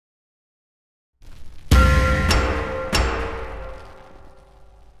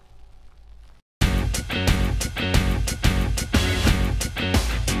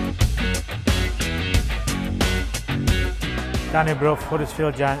Danny Brough,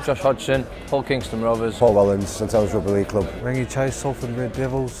 Huddersfield Giants. Josh Hodgson, Hull Kingston Rovers. Paul Wellens, St Helens Rugby League Club. Rangy Chase, Salford Red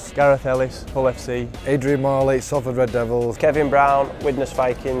Devils. Gareth Ellis, Hull FC. Adrian Marley, Salford Red Devils. Kevin Brown, Widnes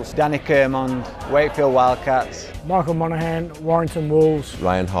Vikings. Danny Kermond, Wakefield Wildcats. Michael Monaghan, Warrington Wolves.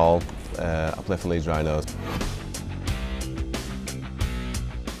 Ryan Hall, I play for Leeds Rhinos.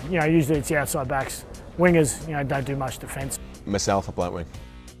 Usually it's the outside backs. Wingers, don't do much defence. Myself, I play wing.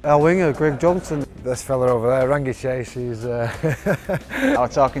 Our winger, Greg Johnson. This fella over there, Rangy Chase, he's... I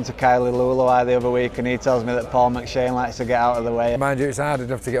was talking to Kylie Lulawai the other week and he tells me that Paul McShane likes to get out of the way. Mind you, it's hard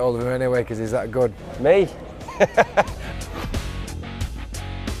enough to get hold of him anyway because he's that good. Me?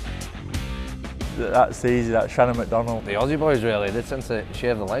 That's easy, that's Shannon McDonald. The Aussie boys really, they tend to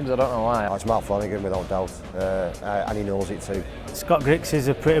shave the legs, I don't know why. It's Mark Flanagan without doubt, and he knows it too. Scott Griggs is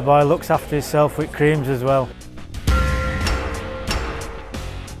a pretty boy, looks after himself with creams as well.